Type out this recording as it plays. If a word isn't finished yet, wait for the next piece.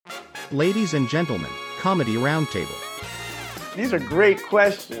Ladies and gentlemen, Comedy Roundtable. These are great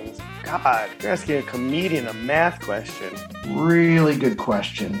questions. God, you're asking a comedian a math question. Really good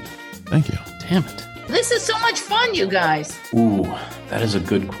question. Thank you. Damn it. This is so much fun, you guys. Ooh, that is a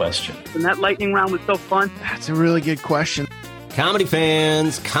good question. And that lightning round was so fun. That's a really good question. Comedy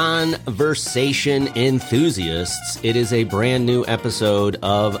fans, conversation enthusiasts, it is a brand new episode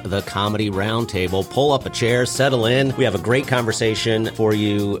of the Comedy Roundtable. Pull up a chair, settle in. We have a great conversation for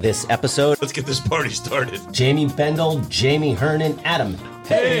you this episode. Let's get this party started. Jamie Bendel, Jamie Hernan, Adam.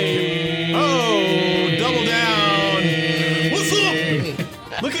 Hey! Oh, double down. What's up?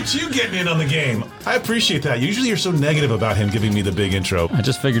 Look at you getting in on the game. I appreciate that. Usually you're so negative about him giving me the big intro. I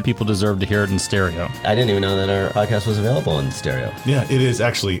just figured people deserve to hear it in stereo. I didn't even know that our podcast was available in stereo. Yeah, it is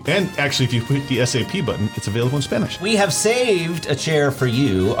actually. And actually, if you click the SAP button, it's available in Spanish. We have saved a chair for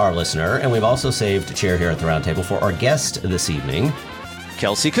you, our listener, and we've also saved a chair here at the Roundtable for our guest this evening,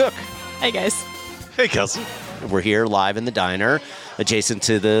 Kelsey Cook. Hey, guys. Hey, Kelsey. We're here live in the diner, adjacent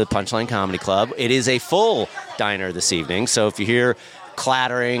to the Punchline Comedy Club. It is a full diner this evening, so if you hear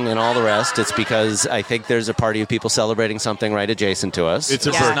clattering and all the rest, it's because I think there's a party of people celebrating something right adjacent to us. It's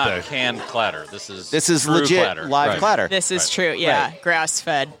a birthday. Not canned clatter. This is legit clatter. live clatter. This is true. Yeah, Right.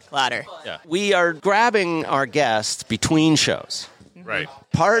 Grass-fed clatter. Yeah. We are grabbing our guests between shows. Right.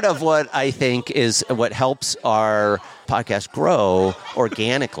 Part of what I think is what helps our podcast grow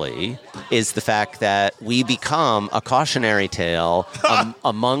organically is the fact that we become a cautionary tale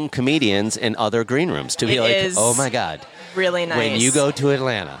among comedians in other green rooms to be oh my God. Really nice. When you go to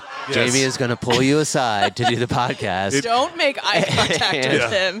Atlanta, Yes. Jamie is going to pull you aside to do the podcast. Don't make eye contact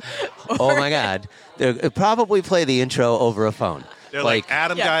with him. Oh my God. They'll probably play the intro over a phone. They're like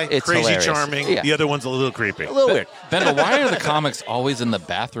Adam guy, it's crazy hilarious. charming. Yeah. The other one's a little creepy. A little weird. Bendel, why are the comics always in the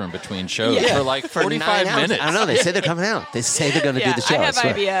bathroom between shows for like For 45 9 hours. minutes? I don't know. They say they're coming out. They say they're going to do the show. I have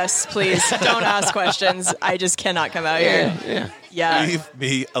IBS. Please don't ask questions. I just cannot come out here. Yeah. Leave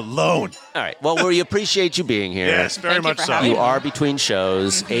me alone. All right. Well, we appreciate you being here. Yes, very Thank you much for so. having You me. are between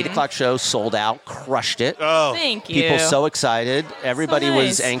shows. 8 o'clock show sold out. Crushed it. Oh, Thank you. People so excited. Everybody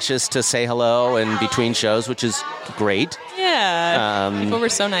was nice. anxious to say hello and between shows, which is great. Yeah. People were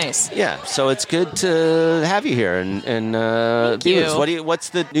so nice. Yeah, so it's good to have you here and Thank be with us. you. What's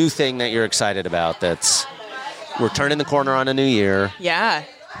the new thing that you're excited about? We're turning the corner on a new year. Yeah.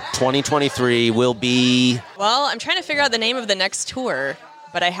 2023 will be. Well, I'm trying to figure out the name of the next tour,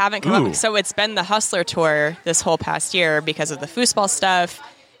 but I haven't come up. So it's been the Hustler tour this whole past year because of the Foosball stuff,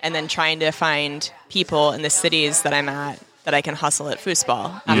 and then trying to find people in the cities that I'm at that I can hustle at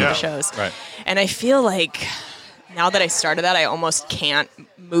Foosball after the shows. Right. And I feel like now that I started that, I almost can't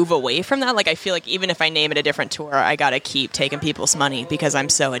move away from that. Like, I feel like even if I name it a different tour, I got to keep taking people's money because I'm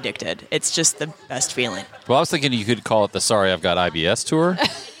so addicted. It's just the best feeling. Well, I was thinking you could call it the Sorry I've Got IBS tour.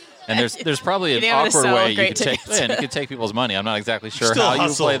 And there's probably an think I'm gonna awkward sell way you great could take tickets. you could take people's money. I'm not exactly sure still how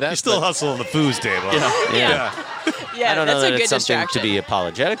hustle. you play that. You still hustle on the foos table. Yeah, I don't know that's that a good it's something distraction. to be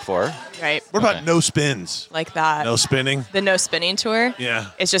apologetic for. Right. What about no spins? Like that. No spinning? The No Spinning tour. Yeah.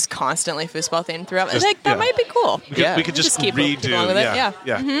 It's just constantly foosball themed throughout. Just- Like, that yeah. might be cool. We could just keep redo. along with it. Yeah.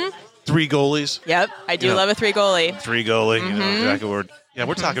 Yeah. 3 goalies. Yep. I do Yeah. love a 3 goalie. 3 goalie. You know, exactly word. Yeah,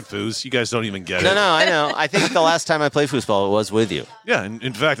 we're talking foos. You guys don't even get it. No, I know. I think the last time I played foosball was with you. Yeah,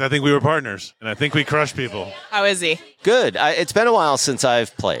 in fact, I think we were partners, and I think we crushed people. How is he? Good. It's been a while since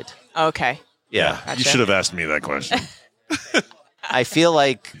I've played. Okay. Yeah, Gotcha. you should have asked me that question. I feel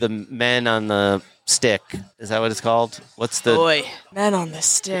like the men on the stick, is that what it's called? What's the... Boy, men on the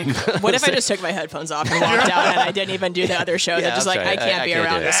stick. What if I just took my headphones off and walked out and I didn't even do the other shows? Yeah, I'm just that's like, right. I can't I be can't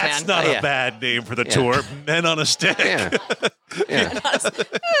around do this That's man. not a bad name for the tour. Men on a stick. Yeah.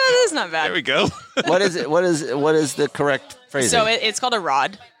 That's not bad. There we go. What is it? What is the correct phrasing? So it's called a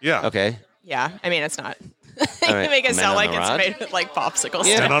rod. Yeah. Okay. Yeah. I mean, it's not. All right. You make it Men sound on like the it's rod? made with like popsicle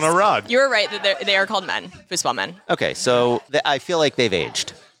Yeah. sticks. Men on a rod. You were right that they are called men, foosball men. Okay, so I feel like they've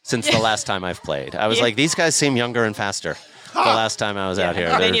aged since the last time I've played. I was Yeah. like, these guys seem younger and faster. The last time I was out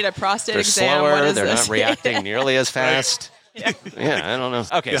here. They need a prostate they're exam. slower. What is They're this? not reacting nearly as fast. Yeah, I don't know.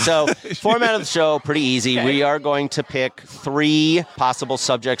 Okay, so format of the show, pretty easy. Okay. We are going to pick 3 possible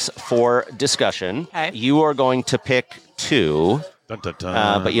subjects for discussion. Okay. You are going to pick 2, Dun, dun,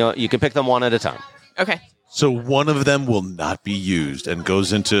 dun. but you can pick them one at a time. Okay. So one of them will not be used and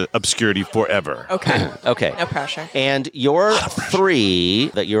goes into obscurity forever. Okay. Okay. No pressure. And your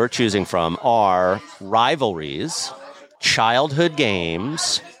 3 that you're choosing from are rivalries, childhood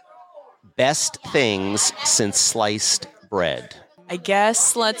games, best things since sliced bread. I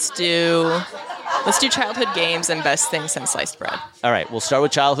guess let's do childhood games and best things since sliced bread. All right, we'll start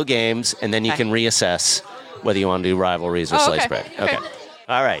with childhood games, and then you Okay. can reassess whether you want to do rivalries or sliced bread. Okay.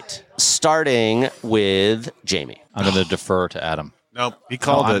 All right. Starting with Jamie. I'm going to defer to Adam. Nope. He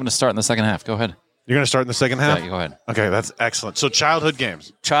called I'm it. going to start in the second half. Go ahead. You're going to start in the second half? Yeah, go ahead. Okay, that's excellent. So childhood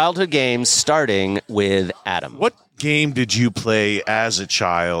games. Childhood games starting with Adam. What game did you play as a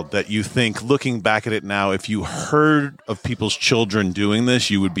child that you think, looking back at it now, if you heard of people's children doing this,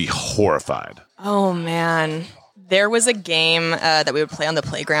 you would be horrified? Oh, man. There was a game that we would play on the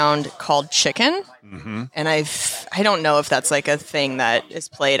playground called Chicken. Mm-hmm. And I don't know if that's like a thing that is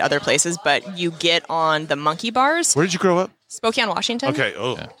played other places, but you get on the monkey bars. Where did you grow up? Spokane, Washington. Okay.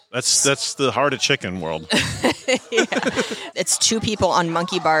 Oh, that's the heart of chicken world. It's two people on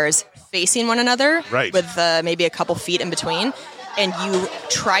monkey bars facing one another, right, with maybe a couple feet in between. And you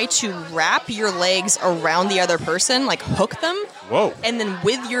try to wrap your legs around the other person, like hook them. Whoa. And then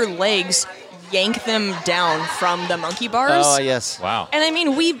with your legs, yank them down from the monkey bars. Oh, yes. Wow. And I mean,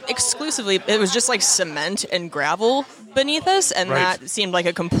 it was just like cement and gravel beneath us, and that seemed like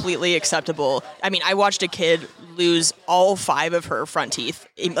a completely acceptable. I mean, I watched a kid lose all 5 of her front teeth,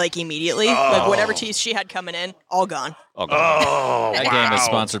 like immediately. Like whatever teeth she had coming in, all gone. That game is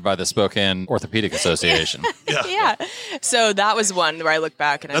sponsored by the Spokane Orthopedic Association. Yeah. So that was one where I look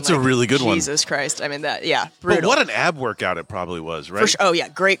back and That's I'm a like, really good one. Jesus Christ. I mean, brutal. But what an ab workout it probably was, right? For sure. Oh, yeah.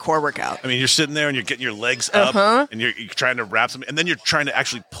 Great core workout. I mean, you're sitting there and you're getting your legs up and you're trying to wrap them, and then you're trying to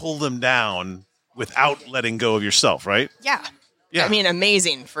actually pull them down without letting go of yourself, right? Yeah. Yeah. I mean,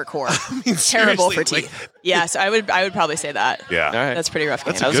 amazing for core. seriously, Terrible for teeth. Yeah, so I would probably say that. Yeah. All right. That's a pretty rough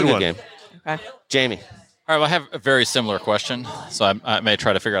game. That's That was good a good one. game. Okay. Jamie. All right, well, I have a very similar question, so I may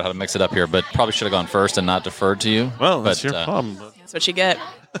try to figure out how to mix it up here, but probably should have gone first and not deferred to you. Well, that's but, your problem. That's what you get.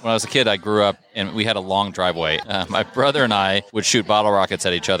 When I was a kid, I grew up, and we had a long driveway. My brother and I would shoot bottle rockets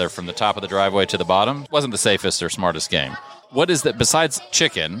at each other from the top of the driveway to the bottom. Wasn't the safest or smartest game. What is that, besides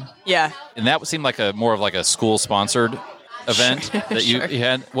chicken? Yeah. And that seemed like more of like a school-sponsored event that you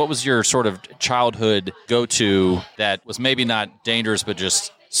had. What was your sort of childhood go-to that was maybe not dangerous, but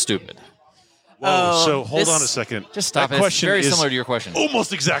just stupid? Whoa, so hold on a second. Just stop. That It's question very is similar to your question.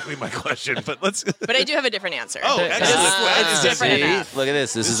 Almost exactly my question, but let's. But I do have a different answer. Oh, excellent. It's different See? enough. Look at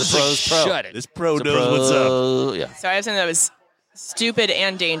this. This is a pro's pro. Shut it. This pro It's a knows what's up. pro. Yeah. So I have something that was stupid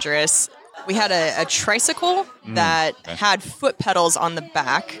and dangerous. We had a tricycle that had foot pedals on the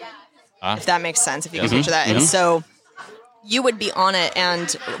back, if that makes sense, if you can picture that. And so you would be on it,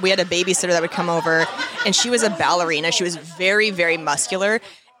 and we had a babysitter that would come over, and she was a ballerina. She was very, very muscular.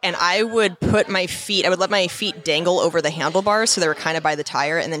 And I would let my feet dangle over the handlebars so they were kind of by the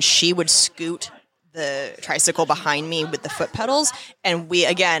tire, and then she would scoot the tricycle behind me with the foot pedals. And we,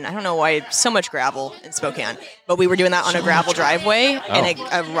 again, I don't know why, so much gravel in Spokane, but we were doing that on a gravel driveway, and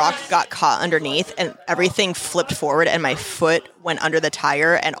a rock got caught underneath, and everything flipped forward, and my foot went under the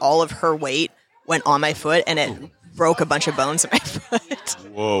tire, and all of her weight went on my foot, and it broke a bunch of bones in my foot.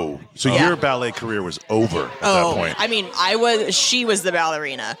 Whoa. So your ballet career was over at that point. I mean, she was the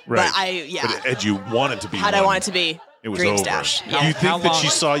ballerina. Right. But But had you wanted to be Had one, I wanted to be, it was dreams over. dashed. Do Yeah. you think that she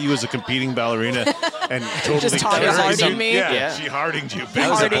saw you as a competing ballerina and totally Just Tommy Harding me? Yeah, she hardinged you. That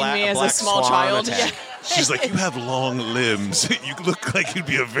was Harding a me as a black small swan child. attack. She's like, you have long limbs. You look like you'd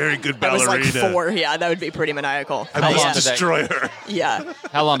be a very good I was ballerina. like 4. Yeah, that would be pretty maniacal. I must yeah. destroy her. Yeah.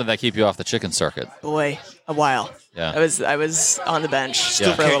 How long did that keep you off the chicken circuit? Boy, a while. Yeah. I was on the bench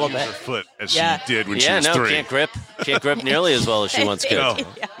Still for a can't little use bit. her foot as Yeah. she did when she Yeah, was no, 3. can't grip nearly as well as she once could. No.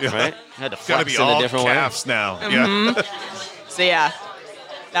 Yeah. Right? Had to It's got to flex be in a all different way. calves now. Yeah. So yeah,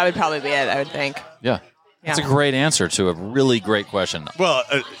 that would probably be it, I would think. Yeah. That's a Yeah. great answer to a really great question. Well,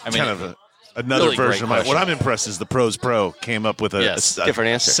 I mean, kind of another really great version of mine. What question. I'm impressed is the pros pro came up with a Different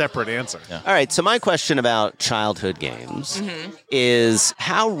answer. separate answer. Yeah. All right, so my question about childhood games is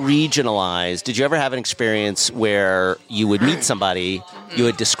how regionalized, did you ever have an experience where you would meet somebody, you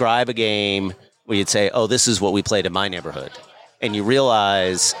would describe a game where you'd say, oh, this is what we played in my neighborhood, and you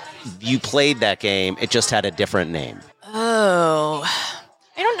realize you played that game, it just had a different name? Oh,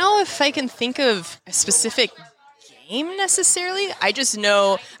 I don't know if I can think of a specific game necessarily. I just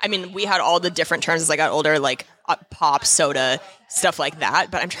know, I mean, we had all the different terms as I got older, like pop, soda, stuff like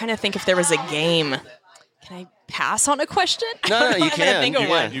that. But I'm trying to think if there was a game. Can I pass on a question? No, you I'm gonna can. think of You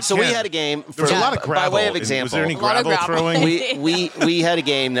one. can. So we had a game. There was a lot of by gravel. way of example, Was there any A lot of gravel gravel. throwing? we had a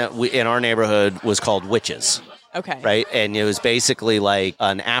game that in our neighborhood was called Witches, Okay. right? And it was basically like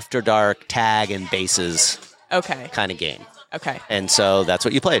an after dark tag and bases Okay. kind of game. Okay. And so that's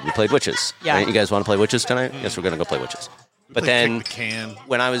what you played. You played Witches. Yeah. Right? You guys want to play Witches tonight? Yes, we're going to go play Witches. But Like then kick the can.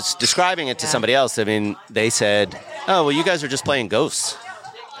 when I was describing it to somebody else, I mean, they said, oh, well, you guys are just playing Ghosts.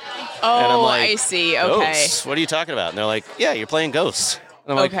 Oh, And I'm like, I see. Okay. Ghosts? What are you talking about? And they're like, yeah, you're playing Ghosts.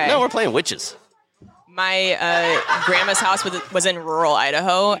 And I'm like, Okay. no, we're playing Witches. My grandma's house was in rural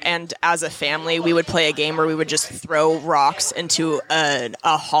Idaho, and as a family, we would play a game where we would just throw rocks into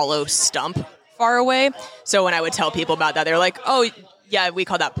a hollow stump far away. So when I would tell people about that, they're like, "Oh, yeah, we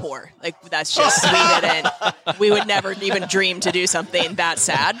call that poor. Like that's just we would never even dream to do something that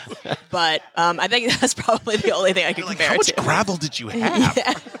sad." But I think that's probably the only thing I could compare how much it to. gravel did you have?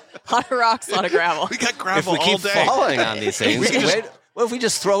 Yeah. A lot of rocks, a lot of gravel. We got gravel If we all keep day. falling on these things, what if we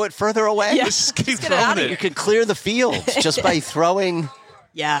just throw it further away? Yeah. Just keep Just get it out throwing of it. You could clear the field just by throwing.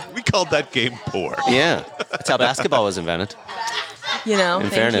 Yeah. We called that game poor. Yeah, that's how basketball was invented. You know, In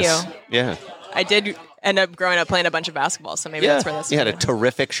thank fairness, you. yeah, I did end up growing up playing a bunch of basketball, so maybe that's where that's you had a started.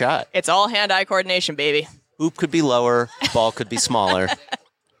 terrific shot. It's all hand-eye coordination, baby. Hoop could be lower, ball could be smaller.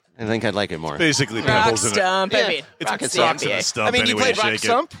 I think I'd like it more. Basically, Rock pebbles in it. stump. I mean, It's rock's the rocks in NBA. the stump. I mean, you anyway played to rock shake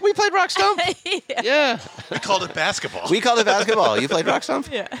stump. We played rock stump. Yeah. We called it basketball. We called it basketball. You played rock stump?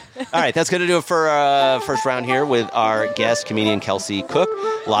 Yeah. All right, that's going to do it for first round here with our guest, comedian Kelsey Cook,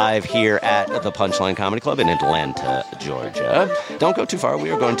 live here at the Punchline Comedy Club in Atlanta, Georgia. Don't go too far.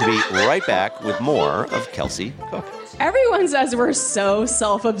 We are going to be right back with more of Kelsey Cook. Everyone says we're so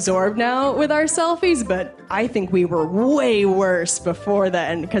self-absorbed now with our selfies, but I think we were way worse before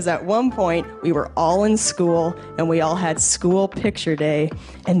then, because at one point we were all in school and we all had school picture day,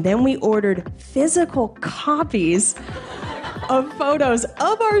 and then we ordered physical copies of photos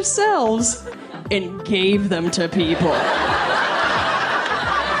of ourselves and gave them to people.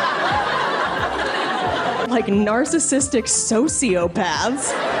 Like narcissistic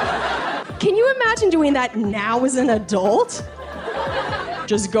sociopaths. Can you imagine doing that now as an adult?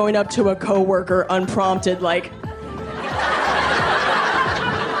 Just going up to a coworker unprompted, like,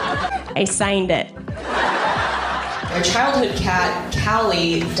 I signed it. My childhood cat,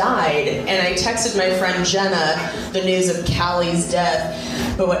 Callie, died, and I texted my friend Jenna the news of Callie's death.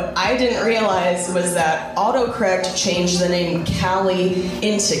 But what I didn't realize was that autocorrect changed the name Callie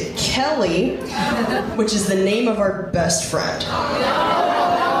into Kelly, which is the name of our best friend.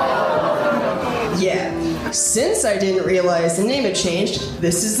 Yeah. Since I didn't realize the name had changed,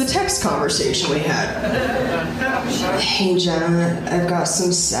 this is the text conversation we had. Hey, Jenna, I've got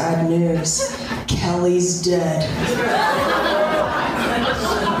some sad news. Kelly's dead.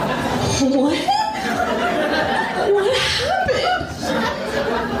 What? What happened?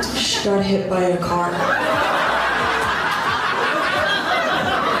 She got hit by a car.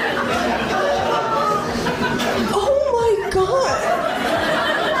 Oh my God.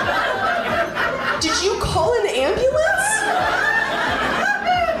 Did you call an ambulance?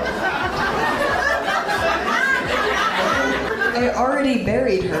 I already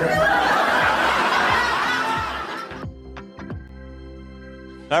buried her.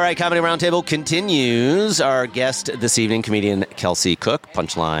 All right, Comedy Roundtable continues. Our guest this evening, comedian Kelsey Cook,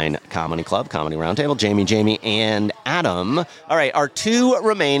 Punchline Comedy Club, Comedy Roundtable, Jamie, and Adam. All right, our two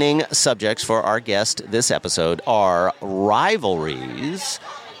remaining subjects for our guest this episode are rivalries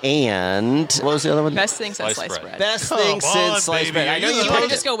and what was the other one? Best thing since sliced bread. Best thing since sliced bread. I know You want to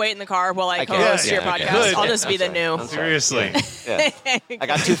just go wait in the car while I co-host your podcast? I'll just be the new. Seriously. Yeah. I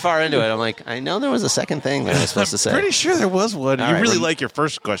got too far into it. I'm like, I know there was a second thing that I was supposed to say. Pretty sure there was one. All You right, really like your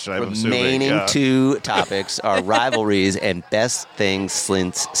first question, I'm assuming. Remaining two topics are rivalries and best things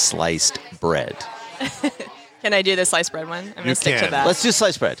since sliced bread. Can I do the sliced bread one? I'm going to stick to can. that. Let's do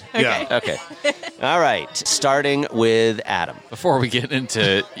sliced bread. Okay. Okay. All right. Starting with Adam. Before we get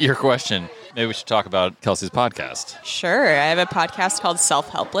into your question, maybe we should talk about Kelsey's podcast. Sure. I have a podcast called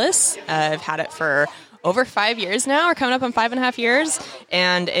Self-Helpless. I've had it for over 5 years now. We're coming up on 5.5 years.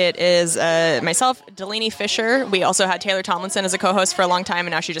 And it is myself, Delaney Fisher. We also had Taylor Tomlinson as a co-host for a long time,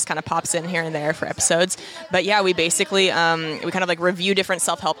 and now she just kind of pops in here and there for episodes. But yeah, we basically, we kind of like review different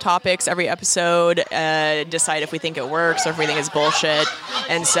self-help topics every episode, decide if we think it works or if we think it's bullshit.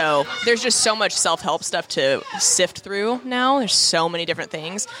 And so there's just so much self-help stuff to sift through now. There's so many different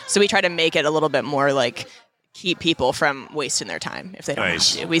things. So we try to make it a little bit more like keep people from wasting their time if they don't have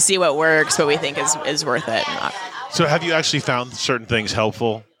to. We see what works, what we think is worth it. And not. So have you actually found certain things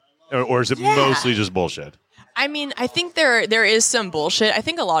helpful? Or is it mostly just bullshit? I mean, I think there is some bullshit. I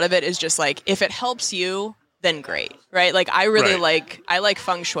think a lot of it is just like, if it helps you, then great, right? Like, I really like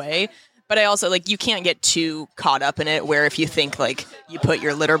feng shui, but I also, like, you can't get too caught up in it where if you think, like, you put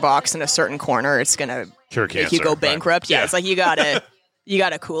your litter box in a certain corner, it's going to make you go bankrupt. Yeah, it's like you got to... You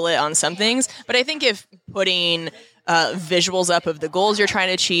got to cool it on some things. But I think if putting visuals up of the goals you're trying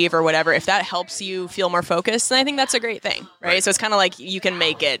to achieve or whatever, if that helps you feel more focused, then I think that's a great thing, right? So it's kind of like you can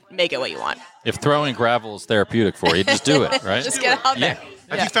make it what you want. If throwing gravel is therapeutic for you, just do it, right? Just get out there.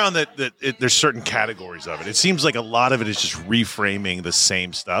 Have you found that there's certain categories of it? It seems like a lot of it is just reframing the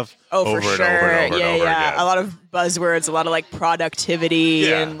same stuff over and over and over again. A lot of buzzwords, a lot of like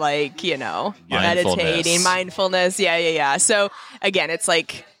productivity and like, meditating, mindfulness. Yeah. So again, it's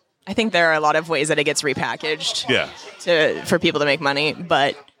like, I think there are a lot of ways that it gets repackaged for people to make money.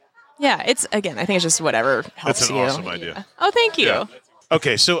 But yeah, I think it's just whatever helps you. That's an awesome idea. Oh, thank you. Yeah.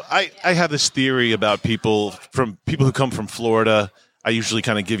 Okay, so I have this theory about people who come from Florida. I usually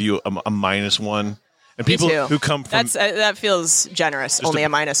kind of give you a -1. And people who come from... that feels generous, only a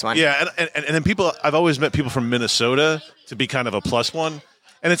 -1. Yeah, and then I've always met people from Minnesota to be kind of a +1.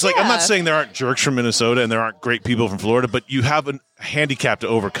 And it's like, I'm not saying there aren't jerks from Minnesota and there aren't great people from Florida, but you have a handicap to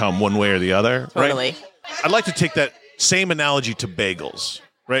overcome one way or the other. Totally. Right? I'd like to take that same analogy to bagels.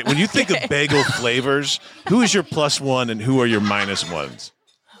 Right? When you think of bagel flavors, who is your +1 and who are your -1s?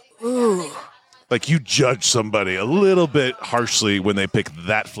 Ooh. Like you judge somebody a little bit harshly when they pick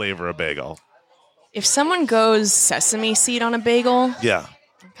that flavor of bagel. If someone goes sesame seed on a bagel,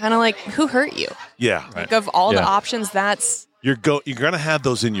 kind of like, who hurt you? Yeah. Like of all the options, that's... You're going to have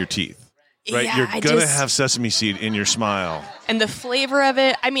those in your teeth. Right? Yeah, You're going to have sesame seed in your smile. And the flavor of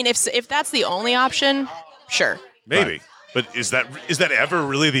it, I mean, if that's the only option, sure. Maybe. Right. But is that ever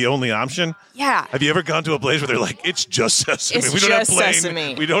really the only option? Yeah. Have you ever gone to a place where they're like, it's just sesame? It's we don't just have plain.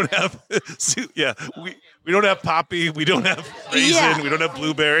 sesame. We don't have we don't have poppy. We don't have raisin. We don't have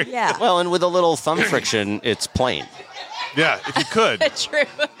blueberry. Yeah. Well, and with a little thumb friction, it's plain. Yeah, if you could. True.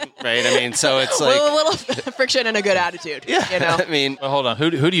 Right? I mean, so it's like... Well, a little friction and a good attitude. Yeah. You know? I mean... Well, hold on. Who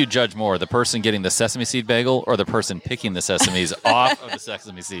do you judge more? The person getting the sesame seed bagel or the person picking the sesames off of the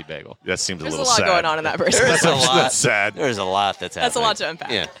sesame seed bagel? That seems There's a little sad. There's a lot going on in that person. There's a lot. That's sad. There's a lot that's happening. That's a lot to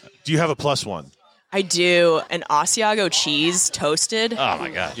unpack. Yeah. Do you have a +1? I do. An Asiago cheese toasted. Oh,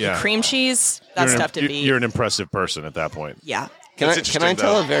 my God. Yeah. Cream cheese. That's tough to beat. You're an impressive person at that point. Yeah. Can I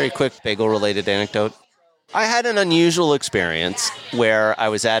tell a very quick bagel-related anecdote? I had an unusual experience where I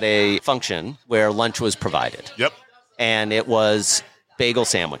was at a function where lunch was provided. Yep. And it was bagel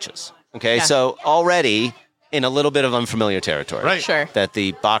sandwiches. Okay, Yeah. so already in a little bit of unfamiliar territory. Right. Sure. That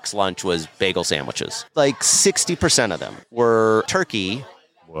the box lunch was bagel sandwiches. Like 60% of them were turkey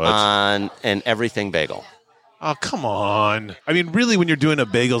on an everything bagel. Oh, come on. I mean, really, when you're doing a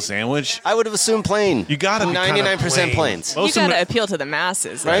bagel sandwich, I would have assumed plain. You got to be 99% plains. You got to appeal to the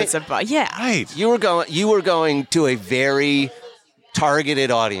masses. Right? It's Right. You were going to a very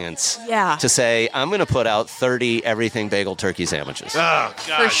targeted audience. Yeah. To say, I'm going to put out 30 everything bagel turkey sandwiches. Oh,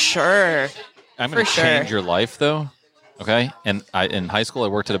 God. For sure. I'm going to change your life, though. Okay? And in high school, I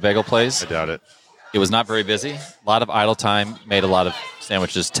worked at a bagel place. I doubt it. It was not very busy. A lot of idle time. Made a lot of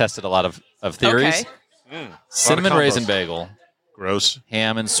sandwiches. Tested a lot of theories. Okay. Cinnamon raisin bagel. Gross.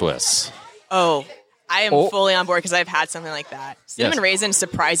 Ham and Swiss. Oh, I am fully on board because I've had something like that. Cinnamon raisin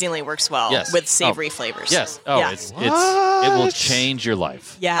surprising works well with savory flavors. Yes. Oh, yeah. it will change your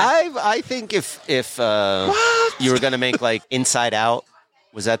life. Yeah. I think if you were going to make like Inside Out,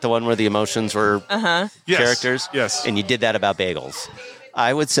 was that the one where the emotions were characters? Yes. And you did that about bagels.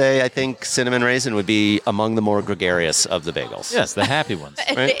 I would say I think cinnamon raisin would be among the more gregarious of the bagels. Yes, the happy ones.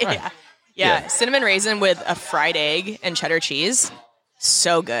 Right? Yeah, cinnamon raisin with a fried egg and cheddar cheese.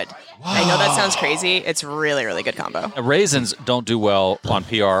 So good. Wow. I know that sounds crazy. It's really, really good combo. Raisins don't do well on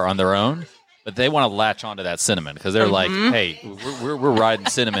PR on their own, but they want to latch onto that cinnamon because they're like, hey, we're riding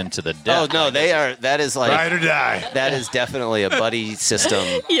cinnamon to the death. Oh, no, they are. That is like... Ride or die. That is definitely a buddy system.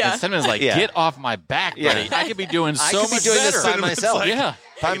 Yeah. And cinnamon's like, get off my back, buddy. I could be doing so much better. This by myself. Like, yeah.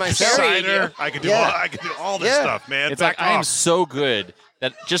 By myself. Cider. I could do all this stuff, man. It's Back like, I am so good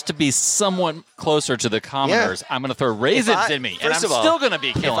that just to be somewhat closer to the commoners, I'm going to throw raisins in me, and I'm still going to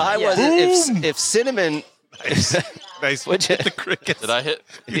be killing it. If cinnamon... Nice. Would you? The crickets. Did I hit?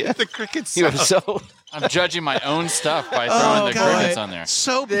 Yeah. The crickets. You are so... I'm judging my own stuff by throwing the crickets on there.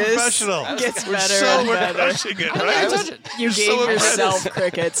 So professional. Gets We're better so and better. crushing it, right? You gave yourself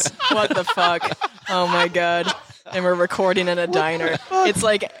crickets. What the fuck? Oh my god. And we're recording in a diner. It's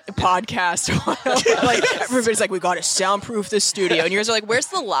like a podcast. Like everybody's like, we got to soundproof this studio, and yours are like, where's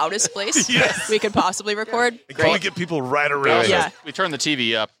the loudest place we could possibly record? Can we get people right around? Yeah. We turn the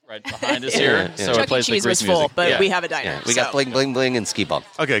TV up right behind us here, so Chuck it plays E. Cheese the was Grease full, music. but we have a diner. We got bling, bling, bling, and ski ball.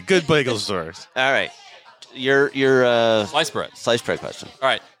 Okay, good bagel stories. All right. Your sliced bread question. All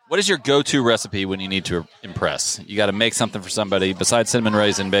right. What is your go-to recipe when you need to impress? You got to make something for somebody besides cinnamon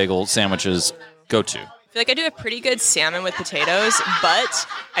raisin bagel sandwiches. Go-to. I feel like I do a pretty good salmon with potatoes, but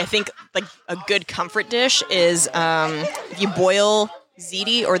I think like a good comfort dish is if you boil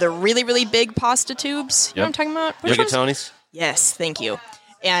ziti or the really, really big pasta tubes. You know what I'm talking about? Rigatonis? Yes, thank you.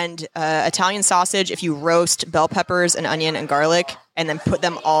 And Italian sausage, if you roast bell peppers and onion and garlic and then put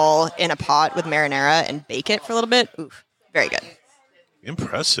them all in a pot with marinara and bake it for a little bit. Oof, very good.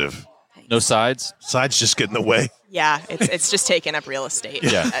 Impressive. No sides? Sides just get in the way. Yeah, it's just taking up real estate.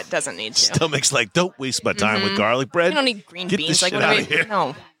 Yeah. It doesn't need to. Stomach's like, don't waste my time with garlic bread. You don't need green Get beans. this Like, shit what do outta here.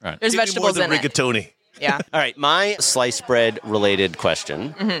 No. Right. There's Give me vegetables more in than it. rigatoni. Yeah. All right, my sliced bread related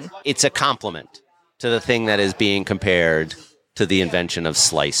question. It's a compliment to the thing that is being compared to the invention of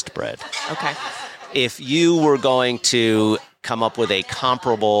sliced bread. Okay. If you were going to come up with a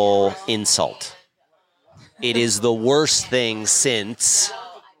comparable insult, it is the worst thing since...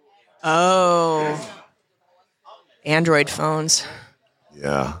 Android phones.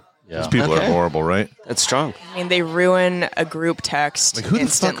 Yeah. These people are horrible, right? That's strong. I mean, they ruin a group text Like, who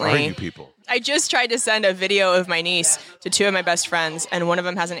instantly. the fuck are you people? I just tried to send a video of my niece to two of my best friends, and one of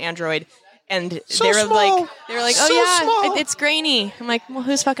them has an Android, and they were like, So "Oh yeah, small. it's grainy." I'm like, "Well,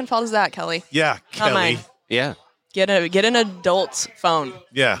 whose fucking fault is that, Kelly? Yeah, Not Kelly. mine. Yeah. Get an adult phone."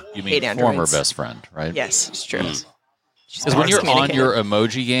 Yeah. You Hate mean androids. former best friend, right? Yes, it's true. Because when you're on your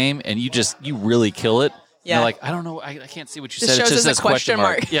emoji game and you really kill it, Yeah. you're like, I don't know, I can't see what you Just said. It shows just as a says question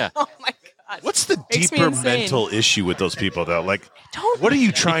mark. mark. Yeah. Oh my god. What's the Makes me deeper insane. mental issue with those people, though? Like, Don't- what are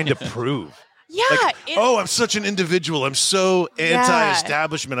you trying to prove? Yeah. Like, I'm such an individual. I'm so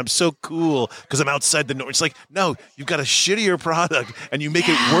anti-establishment. I'm so cool because I'm outside the norm. It's like, no, you've got a shittier product and you make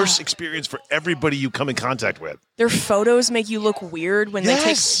it worse experience for everybody you come in contact with. Their photos make you look weird when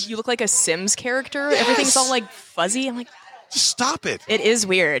Yes. you look like a Sims character. Yes. Everything's all like fuzzy. I'm like, just stop it. It is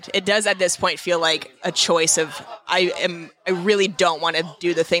weird. It does at this point feel like a choice of I really don't want to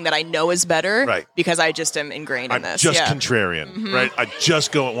do the thing that I know is better, Right. Because I just am ingrained in I'm this. just Yeah. contrarian, right? I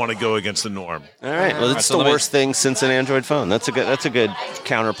just don't want to go against the norm. All right. Well, it's so the let me- worst thing since an Android phone. That's a good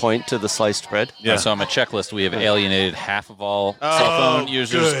counterpoint to the sliced bread. Yeah. So on my checklist, we have alienated half of all cell phone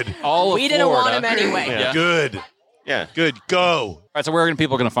users. good. All of We didn't want Florida. him anyway. Yeah. Good. Yeah. Good. Go. All right, so where are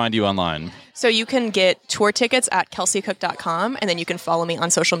people going to find you online? So you can get tour tickets at kelseycook.com, and then you can follow me on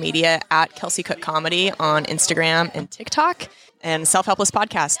social media at Kelsey Cook Comedy on Instagram and TikTok, and Self-Helpless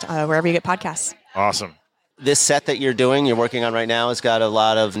Podcast, wherever you get podcasts. Awesome. This set that you're working on right now, has got a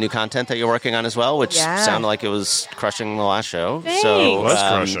lot of new content that you're working on as well, which Yeah. sounded like it was crushing the last show. Thanks. So, It was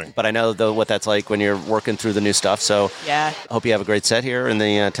crushing. But I know what that's like when you're working through the new stuff. So Yeah. I hope you have a great set here in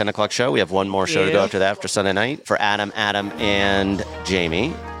the 10 o'clock show. We have one more show to go after that, after Sunday night, for Adam, and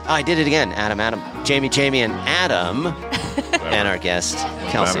Jamie. Oh, I did it again. Adam, Jamie, and Adam, and our guest,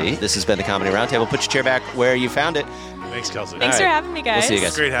 Kelsey. This has been the Comedy Roundtable. Put your chair back where you found it. Thanks, Kelsey. Thanks for having me, guys. We'll see you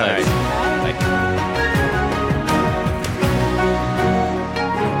guys. Great having you. Bye.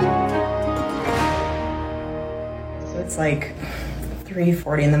 So it's like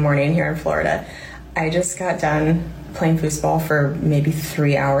 3:40 in the morning here in Florida. I just got done playing foosball for maybe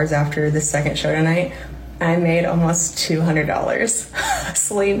 3 hours after the second show tonight. I made almost $200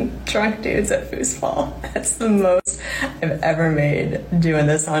 hustling drunk dudes at foosball. That's the most I've ever made doing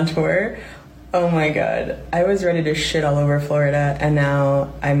this on tour. Oh my god. I was ready to shit all over Florida, and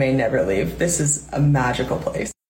now I may never leave. This is a magical place.